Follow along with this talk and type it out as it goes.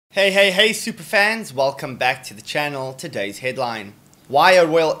Hey superfans, welcome back to the channel. Today's headline: why a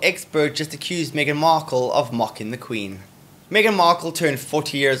royal expert just accused Meghan Markle of mocking the Queen. Meghan Markle turned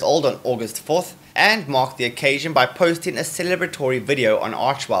 40 years old on August 4th and marked the occasion by posting a celebratory video on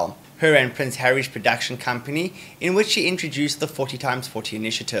Archewell, her and Prince Harry's production company, in which she introduced the 40x40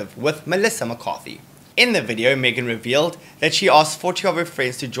 initiative with Melissa McCarthy. In the video, Meghan revealed that she asked 40 of her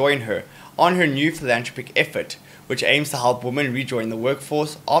friends to join her on her new philanthropic effort, which aims to help women rejoin the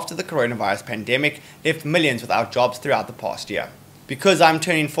workforce after the coronavirus pandemic left millions without jobs throughout the past year. Because I'm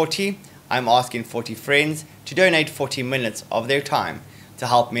turning 40, I'm asking 40 friends to donate 40 minutes of their time to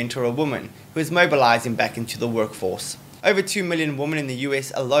help mentor a woman who is mobilizing back into the workforce. Over 2 million women in the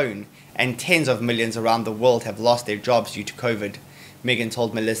US alone and tens of millions around the world have lost their jobs due to COVID, Meghan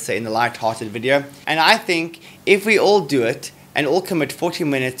told Melissa in the light-hearted video. And I think if we all do it and all commit 40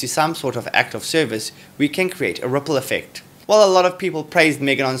 minutes to some sort of act of service, we can create a ripple effect. While a lot of people praised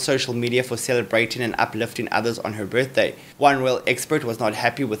Meghan on social media for celebrating and uplifting others on her birthday, one royal expert was not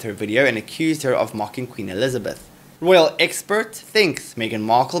happy with her video and accused her of mocking Queen Elizabeth. Royal expert thinks Meghan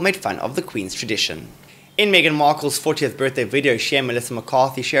Markle made fun of the Queen's tradition. In Meghan Markle's 40th birthday video, she and Melissa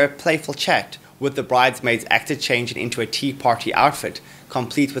McCarthy share a playful chat, with the bridesmaids acted changing into a tea party outfit,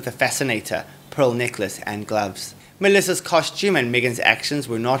 complete with a fascinator, pearl necklace and gloves. Melissa's costume and Meghan's actions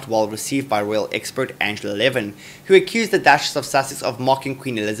were not well received by royal expert Angela Levin, who accused the Duchess of Sussex of mocking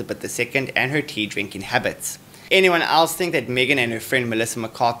Queen Elizabeth II and her tea-drinking habits. Anyone else think that Meghan and her friend Melissa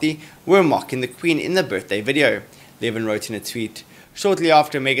McCarthy were mocking the Queen in the birthday video? Levin wrote in a tweet. Shortly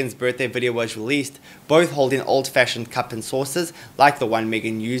after Meghan's birthday video was released, both holding old-fashioned cup and saucers like the one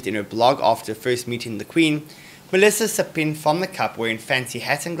Meghan used in her blog after first meeting the Queen, Melissa sipping from the cup wearing fancy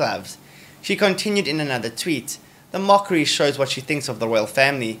hat and gloves. She continued in another tweet, "The mockery shows what she thinks of the royal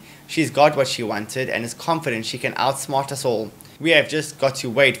family. She's got what she wanted and is confident she can outsmart us all. We have just got to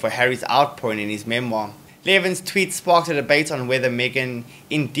wait for Harry's outpouring in his memoir." Levin's tweet sparked a debate on whether Meghan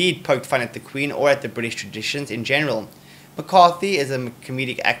indeed poked fun at the Queen or at the British traditions in general. McCarthy is a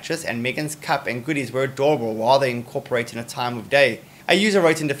comedic actress, and Meghan's cup and goodies were adorable while they incorporated a time of day. A user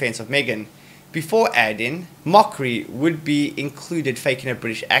wrote in defense of Meghan, before adding, "Mockery would be included faking a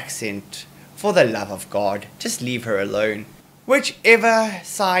British accent. For the love of God, just leave her alone." Whichever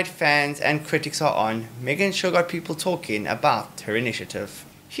side fans and critics are on, Meghan sure got people talking about her initiative.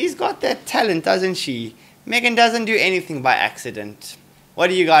 She's got that talent, doesn't she? Meghan doesn't do anything by accident. What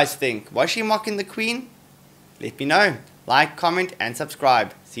do you guys think? Was she mocking the Queen? Let me know. Like, comment and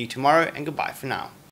subscribe. See you tomorrow and goodbye for now.